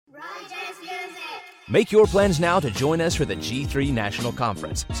Make your plans now to join us for the G3 National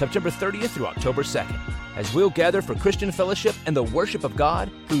Conference, September 30th through October 2nd, as we'll gather for Christian fellowship and the worship of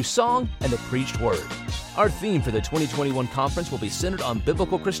God through song and the preached word. Our theme for the 2021 conference will be centered on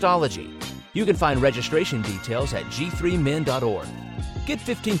biblical Christology. You can find registration details at g3men.org. Get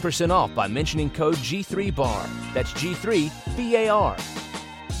 15% off by mentioning code G3BAR. That's G3BAR.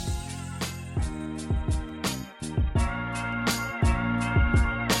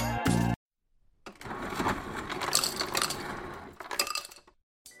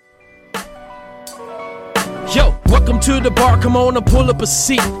 Yo, welcome to the bar, come on and pull up a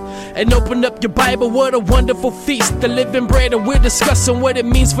seat and open up your Bible, what a wonderful feast. The living bread, and we're discussing what it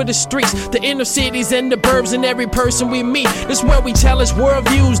means for the streets, the inner cities and the burbs, and every person we meet. This is where we challenge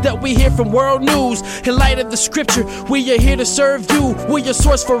worldviews that we hear from world news. In light of the scripture, we are here to serve you. We're your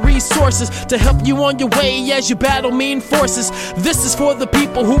source for resources to help you on your way as you battle mean forces. This is for the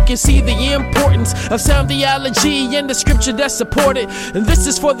people who can see the importance of sound theology and the scripture that support it. And this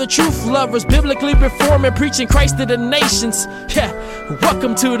is for the truth lovers, biblically reforming, preaching Christ to the nations. Yeah,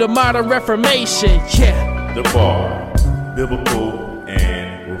 welcome to the modern Reformation. Yeah, the bar, biblical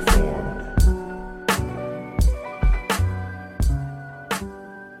and reformed.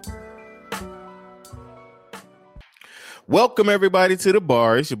 Welcome everybody to the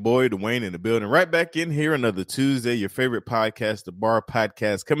bar. It's your boy Dwayne in the building. Right back in here another Tuesday. Your favorite podcast, the Bar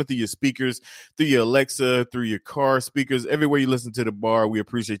Podcast, coming through your speakers, through your Alexa, through your car speakers, everywhere you listen to the bar. We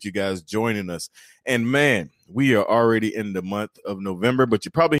appreciate you guys joining us. And man, we are already in the month of November, but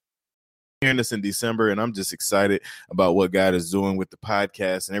you're probably hearing this in December, and I'm just excited about what God is doing with the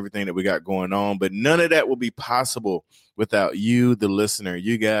podcast and everything that we got going on. But none of that will be possible without you, the listener.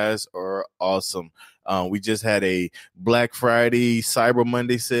 You guys are awesome. We just had a Black Friday, Cyber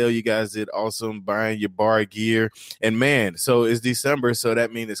Monday sale. You guys did awesome buying your bar gear. And man, so it's December, so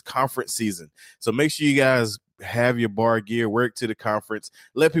that means it's conference season. So make sure you guys have your bar gear, work to the conference,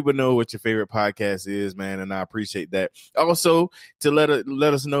 let people know what your favorite podcast is, man, and I appreciate that. Also, to let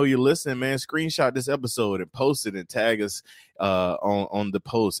us know you're listening, man, screenshot this episode and post it and tag us on the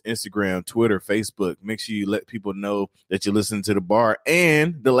post, Instagram, Twitter, Facebook. Make sure you let people know that you're listening to the bar.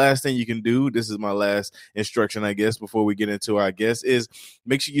 And the last thing you can do, this is my last instruction, I guess, before we get into our guest, is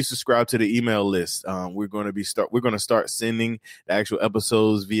make sure you subscribe to the email list. We're going to start sending the actual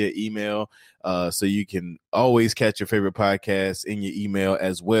episodes via email. So you can always catch your favorite podcast in your email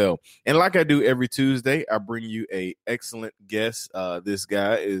as well. And like I do every Tuesday, I bring you a excellent guest. This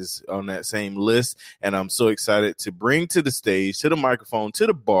guy is on that same list, and I'm so excited to bring to the stage, to the microphone, to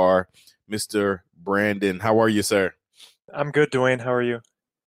the bar, Mr. Brandon. How are you, sir? I'm good, Dwayne. How are you?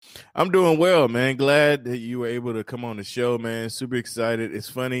 I'm doing well, man. Glad that you were able to come on the show, man. Super excited. It's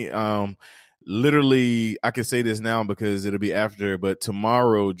funny. Literally, I can say this now because it'll be after, but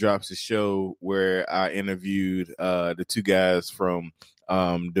tomorrow drops a show where I interviewed the two guys from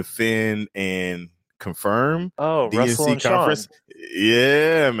Defend and Confirm. Russell and conference. Sean.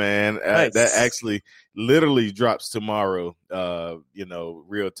 Yeah, man. Nice. That actually literally drops tomorrow,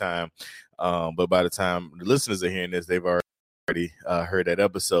 real time. But by the time the listeners are hearing this, they've already heard that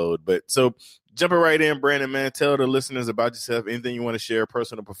episode. But so jumping right in, Brandon, man, tell the listeners about yourself, anything you want to share,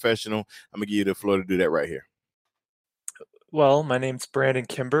 personal, professional. I'm going to give you the floor to do that right here. Well, my name's Brandon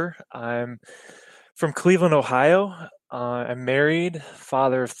Kimber. I'm from Cleveland, Ohio. I'm married,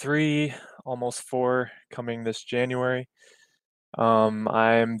 father of 3, almost 4, coming this January.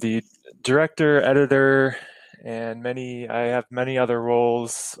 I'm the director, editor, and I have many other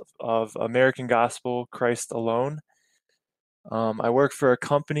roles of American Gospel, Christ Alone. I work for a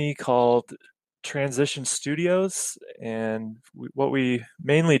company called Transition Studios, and what we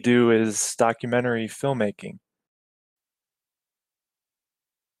mainly do is documentary filmmaking.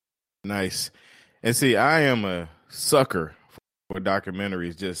 Nice. And see, I am a sucker for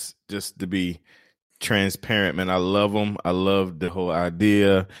documentaries, just to be transparent, man. I love them. I love the whole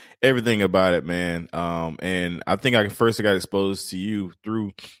idea, everything about it, man. And I think I got exposed to you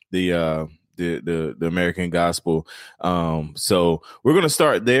through the American Gospel. So we're going to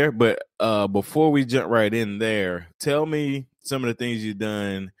start there. But before we jump right in there, tell me some of the things you've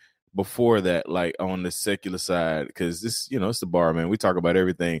done before that, like on the secular side, because this, it's the bar, man. We talk about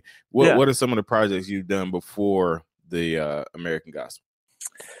everything. What are some of the projects you've done before the American Gospel?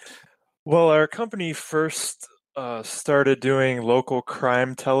 Well, our company first started doing local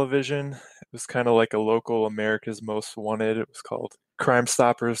crime television. It was kind of like a local America's Most Wanted. It was called Crime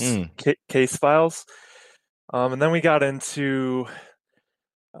Stoppers Case Files. And then we got into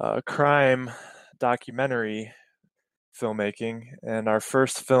crime documentary filmmaking, and our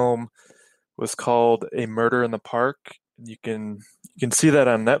first film was called A Murder in the Park. You can see that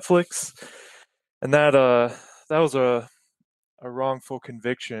on Netflix. And that was a wrongful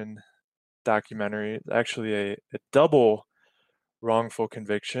conviction documentary. Actually, a double wrongful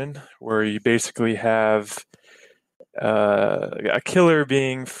conviction, where you basically have a killer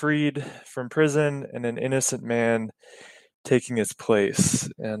being freed from prison and an innocent man taking his place.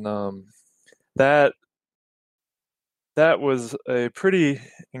 And that that was a pretty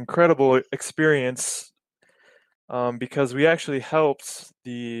incredible experience, because we actually helped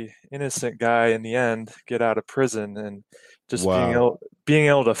the innocent guy in the end get out of prison, and just Wow. being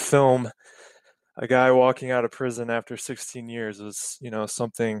able to film a guy walking out of prison after 16 years was,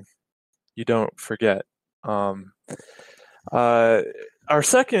 something you don't forget. Um, uh, our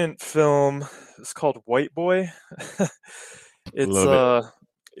second film is called White Boy. it's Love it. uh,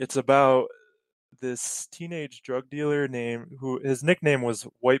 it's about this teenage drug dealer who his nickname was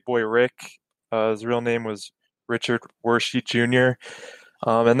White Boy Rick. His real name was Richard Worshey Jr.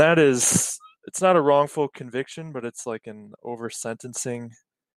 And it's not a wrongful conviction, but it's like an over sentencing.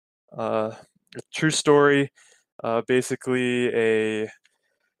 A true story. Basically, a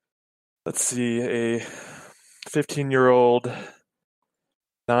 15-year-old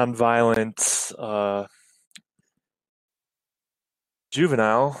nonviolent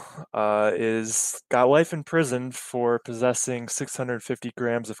juvenile is got life in prison for possessing 650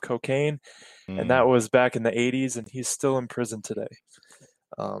 grams of cocaine, and that was back in the 80s, and he's still in prison today.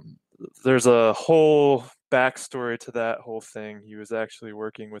 There's a whole backstory to that whole thing. He was actually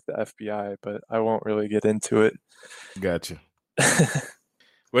working with the FBI, but I won't really get into it. Gotcha.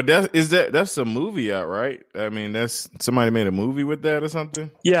 Well, that's a movie out, right? I mean, that's somebody made a movie with that or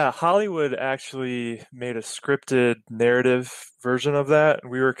something. Yeah, Hollywood actually made a scripted narrative version of that,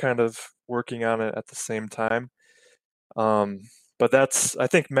 and we were kind of working on it at the same time. But I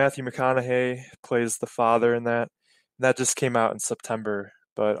think Matthew McConaughey plays the father in that. And that just came out in September.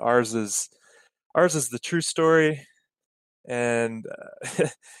 But ours is the true story. And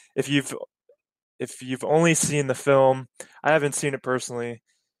if you've only seen the film, I haven't seen it personally,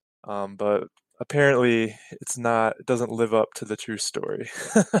 but apparently it doesn't live up to the true story.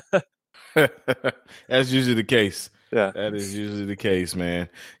 That's usually the case. Yeah. That is usually the case, man.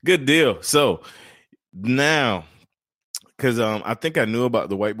 Good deal. So now, because I think I knew about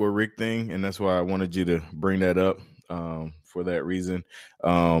the White Boy Rick thing, and that's why I wanted you to bring that up. For that reason,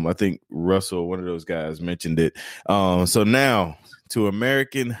 I think Russell, one of those guys, mentioned it. So now to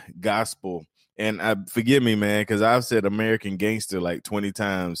American Gospel. And forgive me, man, because I've said American Gangster like 20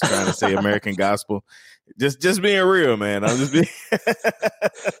 times trying to say American Gospel. Just being real, man. I'm just being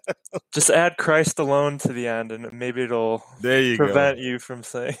just add Christ alone to the end, and maybe it'll prevent you from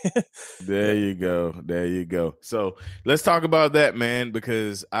saying. There you go. There you go. So let's talk about that, man,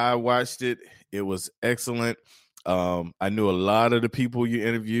 because I watched it. It was excellent. I knew a lot of the people you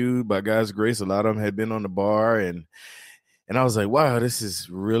interviewed. By God's grace, a lot of them had been on the bar, and I was like, wow, this is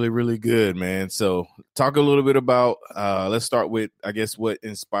really, really good, man. So talk a little bit about, let's start with, I guess, what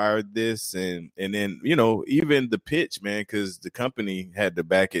inspired this, and then, even the pitch, man, because the company had to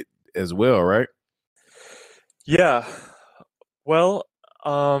back it as well, right? Yeah. Well,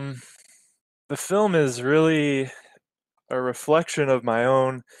 the film is really a reflection of my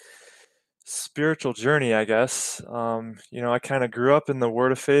own spiritual journey, I guess. I kind of grew up in the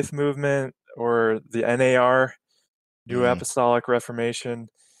Word of Faith movement, or the NAR, New Apostolic Reformation.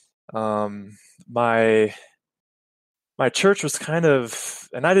 My church was kind of,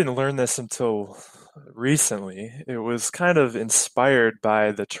 and I didn't learn this until recently, it was kind of inspired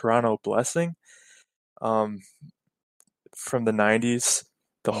by the Toronto Blessing, from the 90s,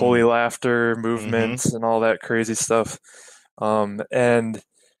 the Holy Laughter movement and all that crazy stuff. And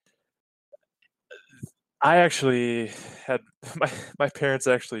I actually had my parents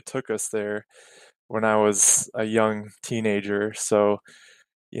actually took us there when I was a young teenager. So,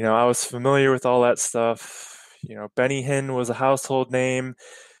 I was familiar with all that stuff. Benny Hinn was a household name.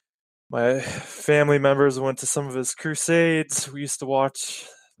 My family members went to some of his crusades. We used to watch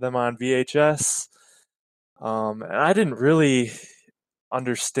them on VHS. And I didn't really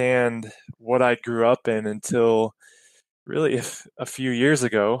understand what I grew up in until really a few years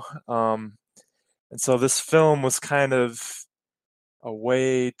ago. And so this film was kind of a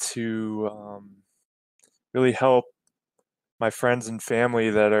way to really help my friends and family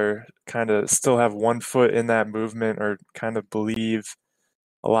that are kind of still have one foot in that movement, or kind of believe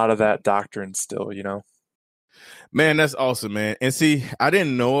a lot of that doctrine still, Man, that's awesome, man. And see, I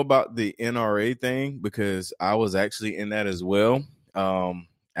didn't know about the NRA thing because I was actually in that as well.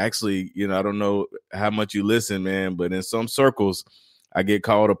 Actually, I don't know how much you listen, man, but in some circles, I get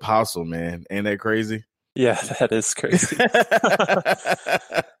called apostle, man. Ain't that crazy? Yeah, that is crazy.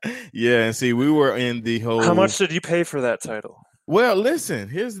 Yeah, and see, we were in the How whole. much did you pay for that title? Well, listen,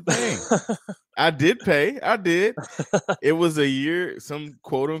 here's the thing. I did pay. I did. It was a year, some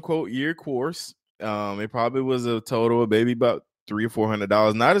quote unquote year course. It probably was a total of maybe about $300 or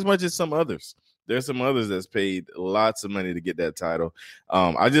 $400. Not as much as some others. There's some others that's paid lots of money to get that title.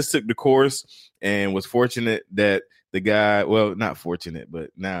 I just took the course and was fortunate that the guy, well, not fortunate, but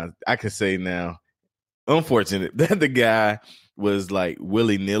now I can say now, unfortunate that the guy was like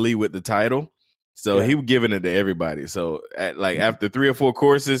willy-nilly with the title. So Yeah. he was giving it to everybody. So after 3 or 4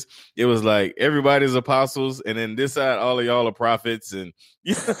 courses, it was like everybody's apostles, and then this side, all of y'all are prophets. And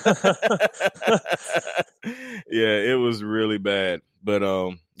yeah, it was really bad. But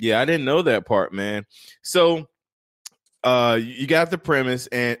yeah, I didn't know that part, man. So you got the premise,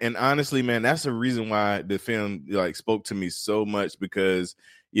 and honestly, man, that's the reason why the film like spoke to me so much, because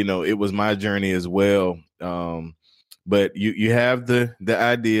it was my journey as well. But you have the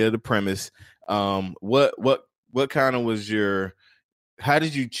idea, the premise. What kind of was your? How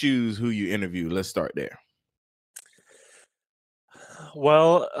did you choose who you interview? Let's start there.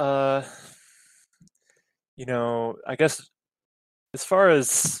 Well, I guess as far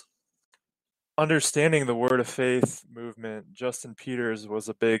as understanding the Word of Faith movement, Justin Peters was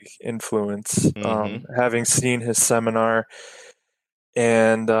a big influence. Having seen his seminar,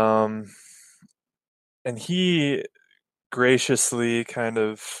 and he graciously kind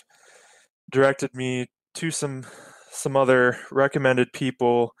of directed me to some other recommended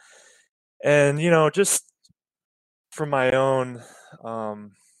people, and just from my own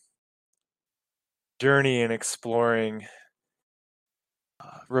journey in exploring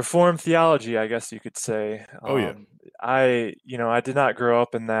Reformed theology, I guess you could say. Oh yeah. I did not grow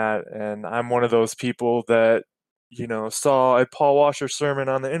up in that, and I'm one of those people that saw a Paul Washer sermon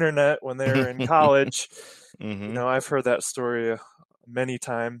on the internet when they were in college. I've heard that story many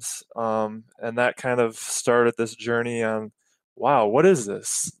times, and that kind of started this journey on, wow, what is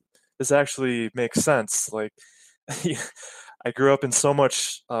this? This actually makes sense. Like, I grew up in so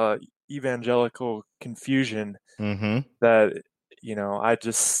much evangelical confusion that I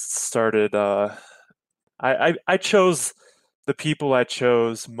just started. I chose the people I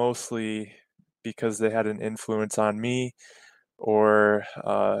chose mostly because they had an influence on me, or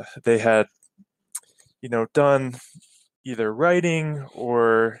they had done either writing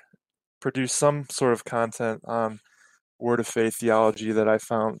or produced some sort of content on Word of Faith theology that I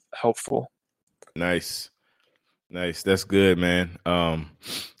found helpful. Nice. That's good, man.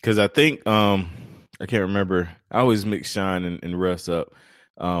 Because I think I can't remember. I always mix Sean and Russ up.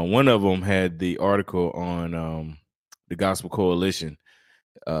 One of them had the article on the Gospel Coalition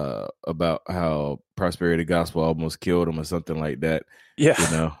about how Prosperity Gospel almost killed him or something like that.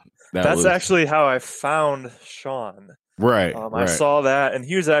 Yeah, that's actually how I found Sean. Right. I saw that, and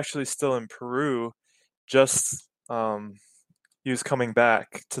he was actually still in Peru. Just he was coming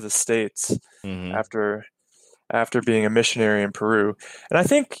back to the States after being a missionary in Peru. And I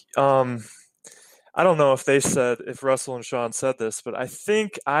think I don't know if Russell and Sean said this, but I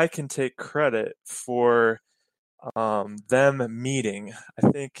think I can take credit for them meeting. I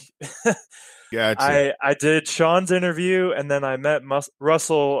think Gotcha. I did Sean's interview, and then I met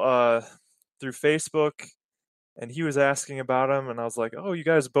Russell through Facebook, and he was asking about him, and I was like, "Oh, you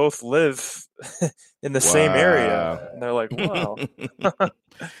guys both live in the same area," and they're like, "Wow."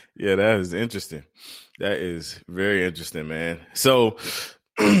 Yeah, that is interesting. That is very interesting, man. So,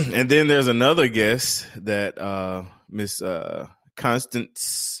 and then there's another guest that Miss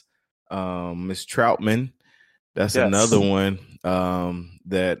Constance, Miss Troutman. That's another one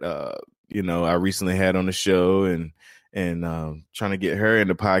that I recently had on the show, and trying to get her in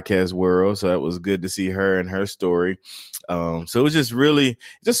the podcast world. So that was good to see her and her story. So it was just a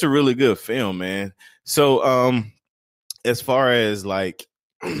really good film, man. So as far as like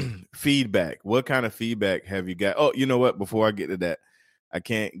feedback, what kind of feedback have you got? Oh, you know what? Before I get to that, I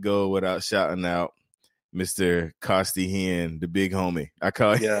can't go without shouting out Mr. Costi Hen, the big homie. I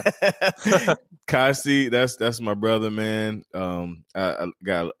call him Costi. That's my brother, man. I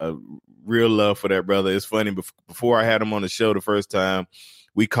got a real love for that brother. It's funny, before I had him on the show the first time,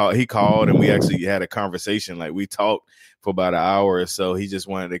 he called and we actually had a conversation. Like, we talked for about an hour or so. He just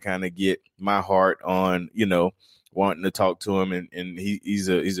wanted to kind of get my heart on, wanting to talk to him, and he's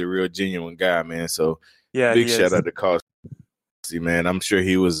a real genuine guy, man. So big shout out to Costi, man. I'm sure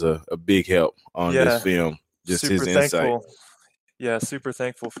he was a big help on this film. Just super his insight. Yeah, super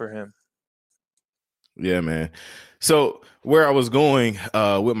thankful for him. Yeah, man. So where I was going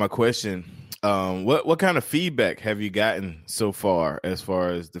with my question, what kind of feedback have you gotten so far as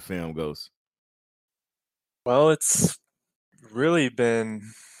the film goes? Well, it's really been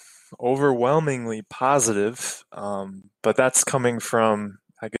overwhelmingly positive, but that's coming from,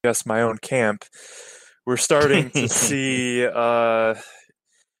 I guess, my own camp. We're starting to see through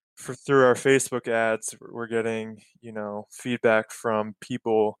our Facebook ads, we're getting feedback from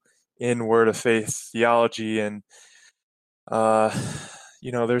people in Word of Faith theology, and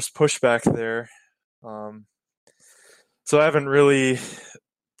there's pushback there. So I haven't really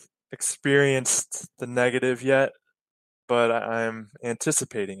experienced the negative yet, but I'm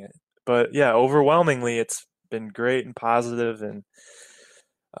anticipating it. But yeah, overwhelmingly, it's been great and positive, and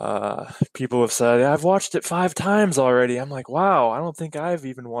people have said, I've watched it 5 times already. I'm like, wow, I don't think I've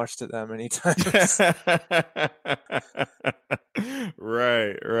even watched it that many times.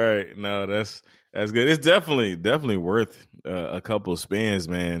 Right. No, that's good. It's definitely worth a couple of spins,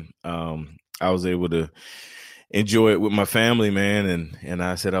 man. I was able to enjoy it with my family, man, and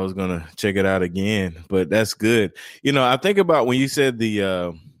I said I was gonna check it out again, but that's good. I think about when you said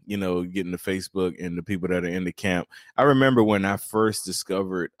the getting the Facebook and the people that are in the camp. I remember when I first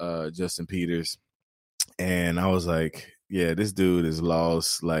discovered Justin Peters, and I was like, yeah, this dude is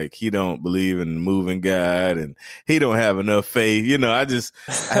lost. Like, he don't believe in moving God, and he don't have enough faith. I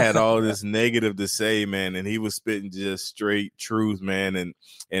had all this negative to say, man, and he was spitting just straight truth, man. And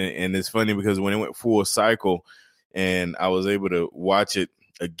it's funny because when it went full cycle and I was able to watch it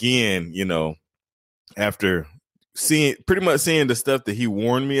again, after pretty much seeing the stuff that he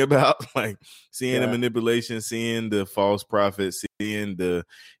warned me about, like seeing the manipulation, seeing the false prophet, seeing the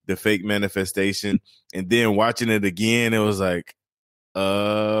fake manifestation, and then watching it again, it was like,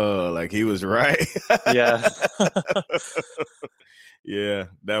 oh, like he was right. Yeah. Yeah,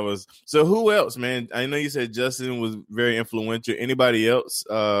 that was. So who else, man? I know you said Justin was very influential. Anybody else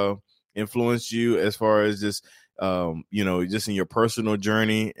influenced you as far as just just in your personal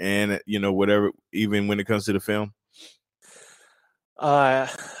journey and whatever, even when it comes to the film?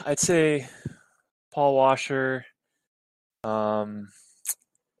 I'd say Paul Washer, John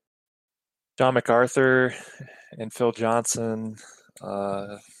MacArthur, and Phil Johnson.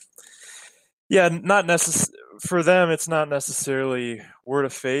 Not for them. It's not necessarily Word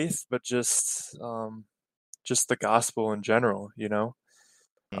of Faith, but just the gospel in general.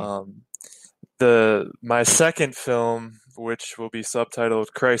 My second film, which will be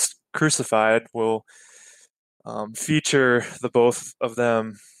subtitled Christ Crucified, will feature the both of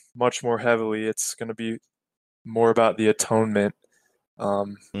them much more heavily. It's going to be more about the atonement.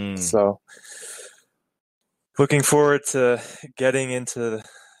 So looking forward to getting into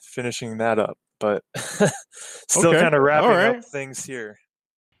finishing that up, but still kind of wrapping up things here.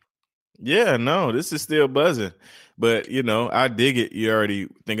 Yeah, no, this is still buzzing, but I dig it. You're already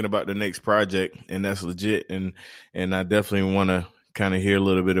thinking about the next project, and that's legit. And I definitely want to kind of hear a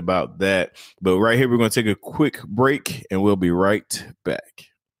little bit about that. But right here, we're going to take a quick break, and we'll be right back.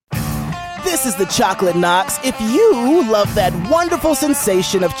 This is the Chocolate Knox. If you love that wonderful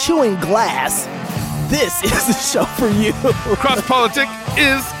sensation of chewing glass, this is the show for you. Cross Politic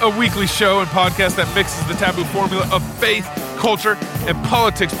is a weekly show and podcast that mixes the taboo formula of faith, culture, and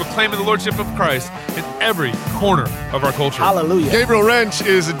politics, proclaiming the lordship of Christ in every corner of our culture. Hallelujah. Gabriel Wrench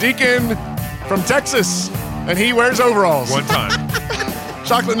is a deacon from Texas, and he wears overalls. One time.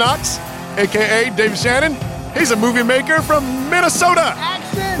 Chocolate Knox, a.k.a. Dave Shannon. He's a movie maker from Minnesota.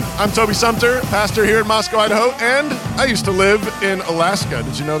 Action! I'm Toby Sumter, pastor here in Moscow, Idaho, and I used to live in Alaska.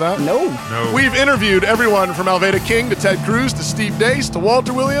 Did you know that? No. We've interviewed everyone from Alveda King to Ted Cruz to Steve Dace to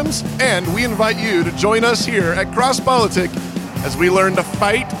Walter Williams, and we invite you to join us here at Cross Politic as we learn to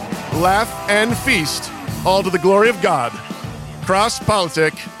fight, laugh, and feast, all to the glory of God.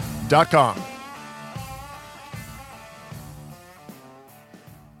 CrossPolitic.com.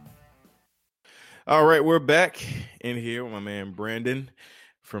 All right, we're back in here with my man Brandon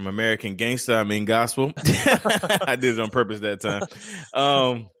from American Gangsta, Gospel. I did it on purpose that time.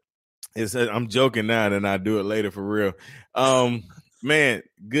 I'm joking now, and I do it later for real. Man,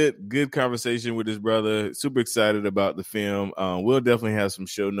 good conversation with his brother. Super excited about the film. We'll definitely have some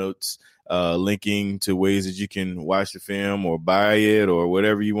show notes linking to ways that you can watch the film or buy it or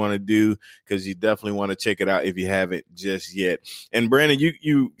whatever you want to do, because you definitely want to check it out if you haven't just yet. And Brandon,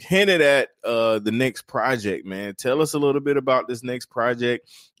 you hinted at the next project, man. Tell us a little bit about this next project.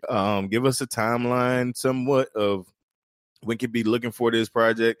 Give us a timeline somewhat of when could be looking for this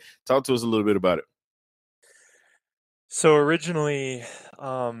project. Talk to us a little bit about it. So originally,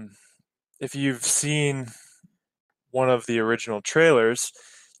 if you've seen one of the original trailers,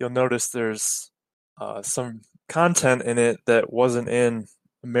 you'll notice there's some content in it that wasn't in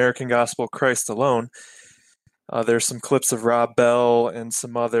American Gospel Christ Alone. There's some clips of Rob Bell and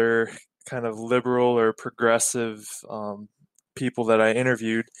some other kind of liberal or progressive people that I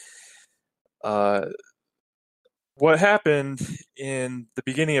interviewed. What happened in the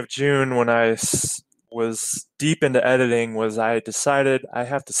beginning of June when I was deep into editing was I decided I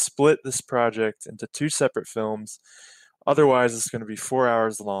have to split this project into 2 separate films. Otherwise, it's going to be 4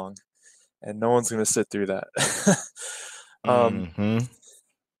 hours long, and no one's going to sit through that.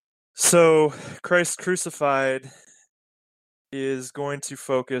 So, Christ Crucified is going to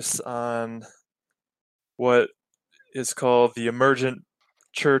focus on what is called the emergent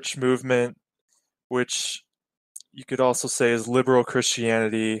church movement, which you could also say is liberal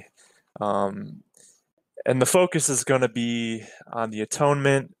Christianity. And the focus is going to be on the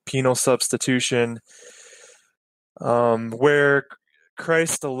atonement, penal substitution, where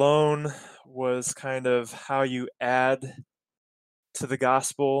Christ alone was kind of how you add to the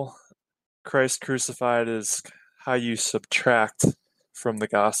gospel. Christ crucified is how you subtract from the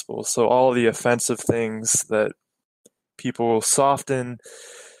gospel. So all the offensive things that people soften,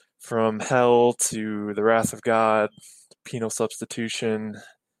 from hell to the wrath of God, penal substitution,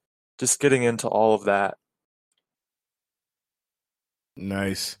 just getting into all of that.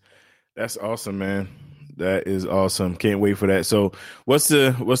 Nice. That's awesome, man. That is awesome. Can't wait for that. So what's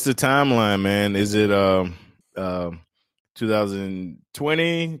the timeline, man? Is it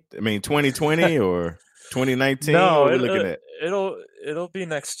 2020? I mean 2020 or 2019? No, what are we looking at? It'll be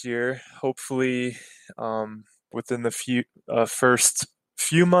next year, hopefully, within the first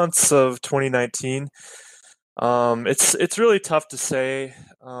few months of 2019. It's really tough to say.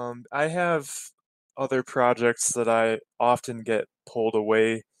 I have other projects that I often get pulled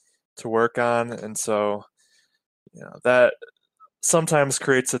away to work on, and so that sometimes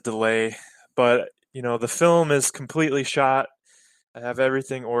creates a delay. But the film is completely shot. I have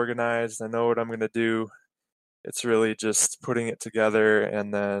everything organized. I know what I'm going to do. It's really just putting it together,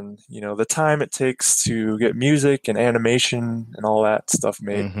 and then the time it takes to get music and animation and all that stuff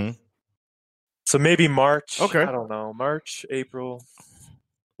made. So maybe March. Okay. I don't know. March, April.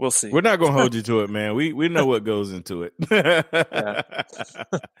 We'll see. We're not going to hold you to it, man. We know what goes into it. Yeah.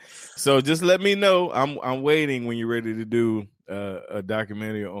 So just let me know. I'm waiting when you're ready to do a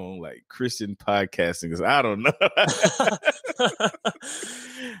documentary on like Christian podcasting, because I don't know.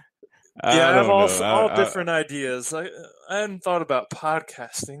 I have all different ideas. I hadn't thought about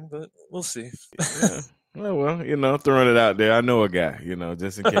podcasting, but we'll see. Yeah. Well, throwing it out there. I know a guy,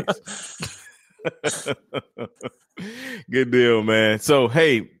 just in case. Good deal, man. So,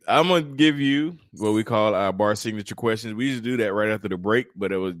 hey, I'm going to give you what we call our bar signature questions. We usually do that right after the break,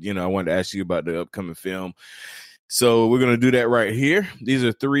 but it was, I wanted to ask you about the upcoming film. So we're going to do that right here. These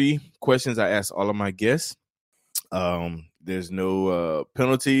are 3 questions I ask all of my guests. There's no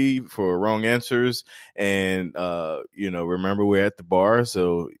penalty for wrong answers. And, remember, we're at the bar.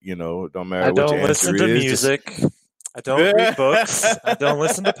 So, don't matter what your answer is. I don't listen to music. I don't read books. I don't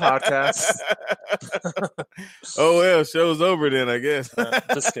listen to podcasts. Oh, well, show's over then, I guess.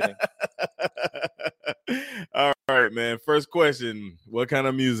 Just kidding. All right, man. First question. What kind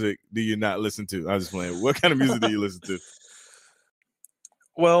of music do you not listen to? I'm just playing. What kind of music do you listen to?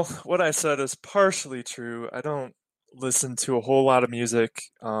 Well, what I said is partially true. I don't listen to a whole lot of music.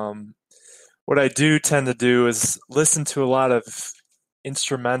 What I do tend to do is listen to a lot of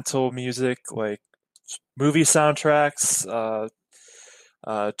instrumental music, like movie soundtracks,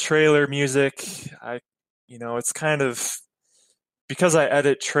 trailer music. It's kind of because I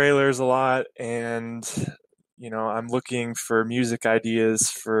edit trailers a lot, and I'm looking for music ideas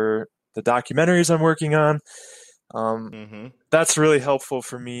for the documentaries I'm working on. That's really helpful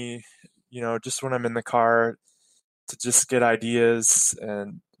for me, just when I'm in the car, to just get ideas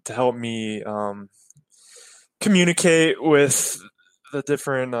and to help me communicate with the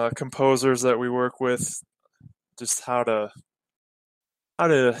different composers that we work with, just how to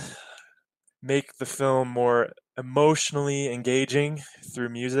make the film more emotionally engaging through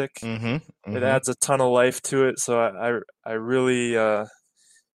music. It adds a ton of life to it, so I really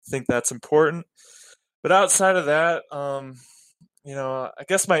think that's important. But outside of that, I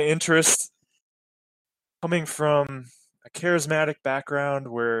guess my interest, coming from a charismatic background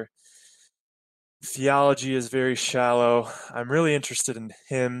where theology is very shallow, I'm really interested in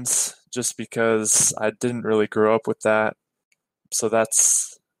hymns, just because I didn't really grow up with that. So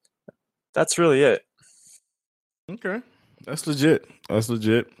that's really it. Okay. That's legit.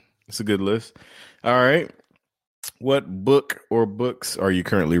 It's a good list. All right. What book or books are you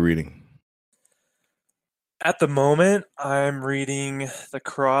currently reading? At the moment, I'm reading The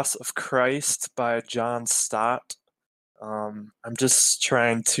Cross of Christ by John Stott. I'm just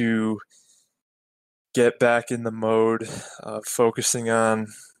trying to get back in the mode of focusing on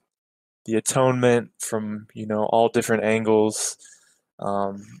the atonement from, all different angles.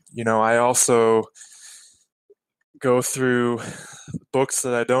 I also go through books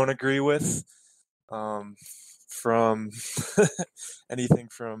that I don't agree with, from anything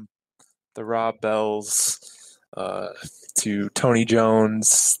from the Rob Bells to Tony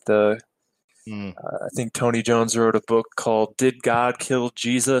Jones. I think Tony Jones wrote a book called "Did God Kill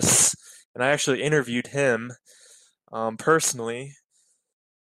Jesus?" and I actually interviewed him personally.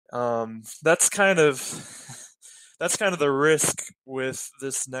 That's kind of the risk with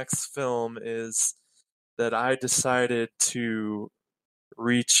this next film, is that I decided to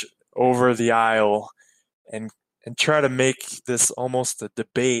reach over the aisle and try to make this almost a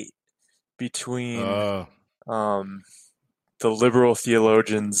debate between the liberal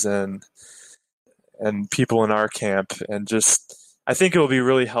theologians and people in our camp, and just I think it will be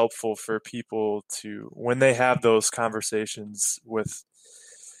really helpful for people to, when they have those conversations with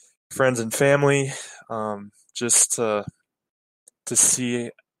friends and family, just to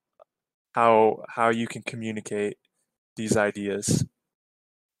see how you can communicate these ideas.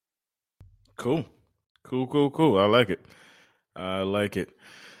 Cool. I like it.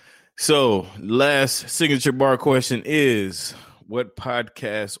 So, last signature bar question is, what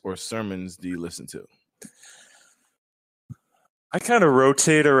podcasts or sermons do you listen to? I kind of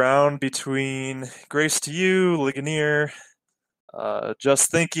rotate around between Grace to You, Ligonier,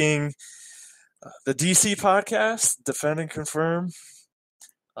 Just Thinking, the DC podcast, Defend and Confirm,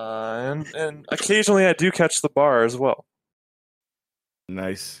 and occasionally I do catch the bar as well.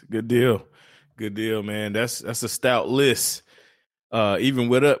 Nice. Good deal, man. That's a stout list. Even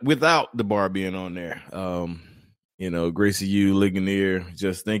without the bar being on there. Gracie U, Ligonier,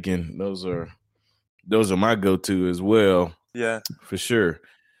 Just Thinking, those are my go-to as well. Yeah, for sure.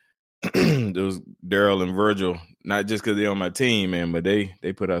 Those Daryl and Virgil, not just because they're on my team, man, but they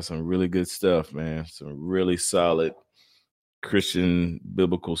put out some really good stuff, man. Some really solid Christian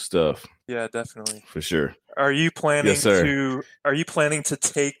biblical stuff. Yeah, definitely. For sure. Are you planning Yes, sir. to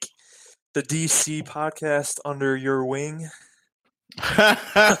take the DC podcast under your wing?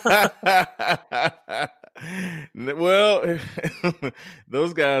 Well,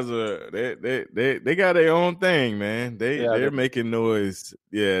 those guys they got their own thing, man. They're making noise.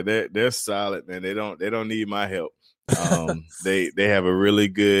 Yeah, they're solid, man. They don't need my help. They have a really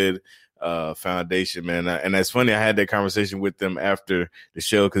good foundation, man. And that's funny. I had that conversation with them after the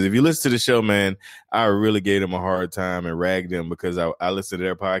show, because if you listen to the show, man, I really gave them a hard time and ragged them because I listened to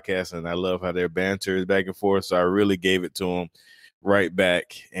their podcast and I love how their banter is back and forth. So I really gave it to them right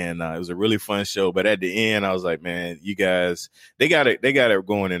back, and it was a really fun show. But at the end, I was like, man, you guys, they got it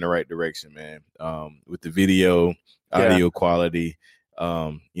going in the right direction, man. With the audio quality,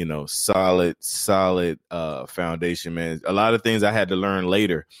 solid foundation, man. A lot of things I had to learn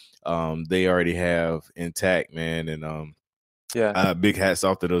later, they already have intact, man. And big hats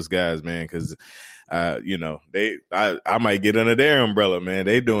off to those guys, man, because I might get under their umbrella, man.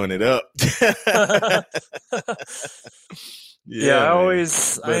 They doing it up.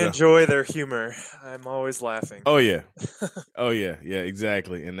 I enjoy their humor. I'm always laughing. Oh yeah,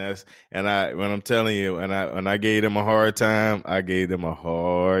 exactly. And when I'm telling you, when I gave them a hard time,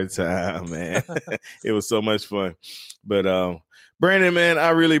 man. It was so much fun. But Brandon, man, I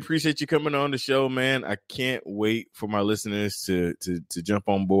really appreciate you coming on the show, man. I can't wait for my listeners to jump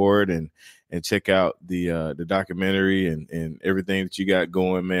on board and check out the documentary and everything that you got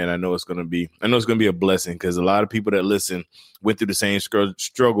going, man. I know it's gonna be a blessing, because a lot of people that listen went through the same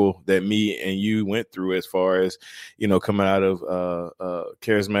struggle that me and you went through, as far as, coming out of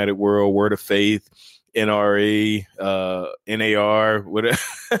charismatic world, Word of Faith, NRA, NAR, whatever.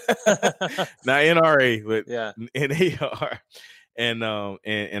 Not NRA, but NAR. And I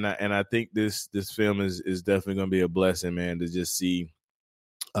think this film is definitely gonna be a blessing, man, to just see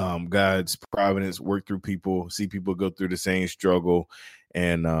God's providence work through people, see people go through the same struggle,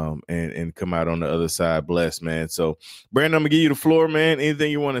 and come out on the other side blessed, man. So, Brandon, I'm gonna give you the floor, man.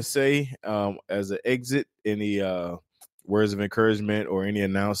 Anything you want to say as an exit? Any words of encouragement or any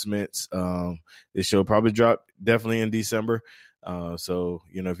announcements? This show probably drop definitely in December. So,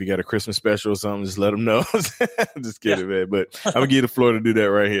 if you got a Christmas special or something, just let them know. Just kidding, man. But I'm gonna give you the floor to do that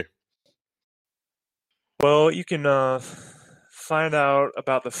right here. Well, you can find out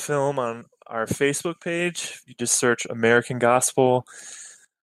about the film on our Facebook page. You just search American Gospel.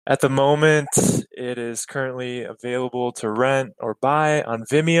 At the moment, it is currently available to rent or buy on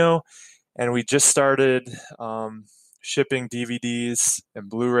Vimeo, and we just started shipping DVDs and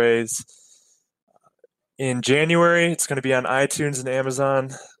Blu-rays. In January, it's going to be on iTunes and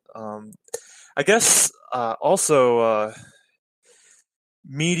Amazon. I guess also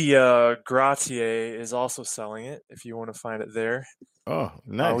Media Gratier is also selling it if you want to find it there. Oh,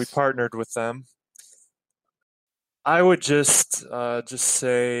 nice. We partnered with them. I would just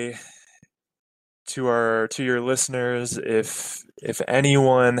say to your listeners, if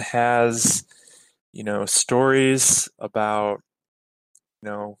anyone has, stories about,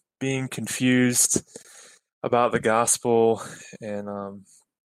 being confused about the gospel, and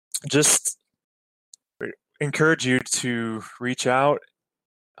just encourage you to reach out,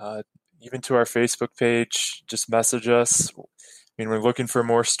 even to our Facebook page. Just message us. I mean, we're looking for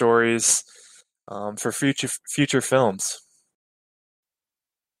more stories for future films.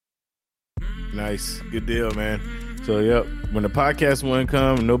 Nice. Good deal, man. So, yep, when the podcast one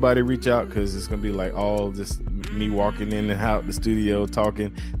come, nobody reach out because it's going to be like all just me walking in and out the studio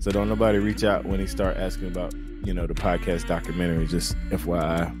talking. So don't nobody reach out when they start asking about, the podcast documentary. Just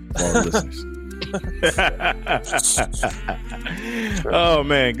FYI for all the listeners. Oh,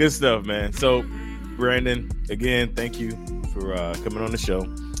 man. Good stuff, man. So, Brandon, again, thank you for coming on the show.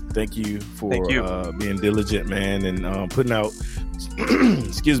 Thank you for being diligent, man, and putting out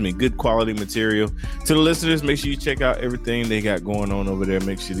good quality material. To the listeners, make sure you check out everything they got going on over there.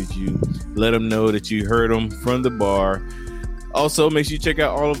 Make sure that you let them know that you heard them from the bar. Also, make sure you check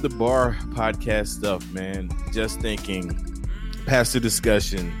out all of the bar podcast stuff, man. Just Thinking, Pastor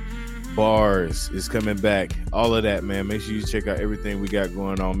Discussion, Bars is coming back. All of that, man. Make sure you check out everything we got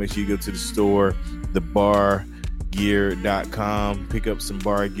going on. Make sure you go to the store, thebargear.com, pick up some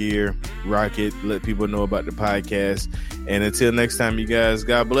bar gear, rock it, let people know about the podcast. And until next time, you guys,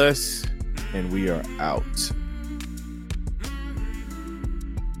 God bless, and we are out.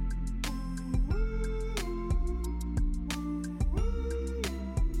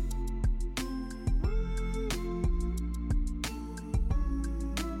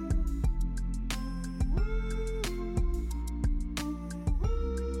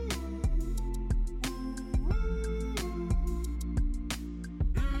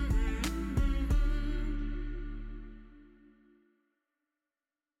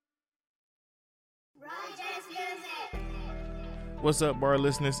 What's up, bar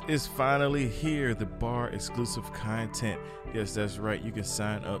listeners? It's finally here, the bar exclusive content. Yes, that's right. You can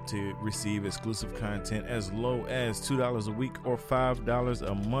sign up to receive exclusive content as low as $2 a week or $5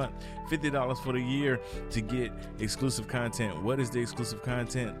 a month, $50 for the year to get exclusive content. What is the exclusive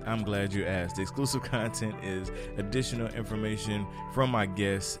content? I'm glad you asked. The exclusive content is additional information from my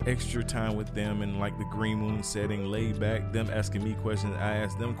guests, extra time with them in like the green moon setting, laid back, them asking me questions, I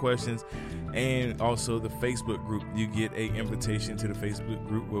ask them questions, and also the Facebook group. You get an invitation to the Facebook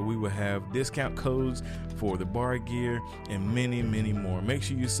group where we will have discount codes for the bar gear and many, many more. Make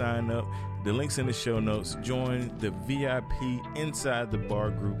sure you sign up. The link's in the show notes. Join the VIP inside the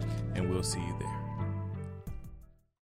bar group, and we'll see you there.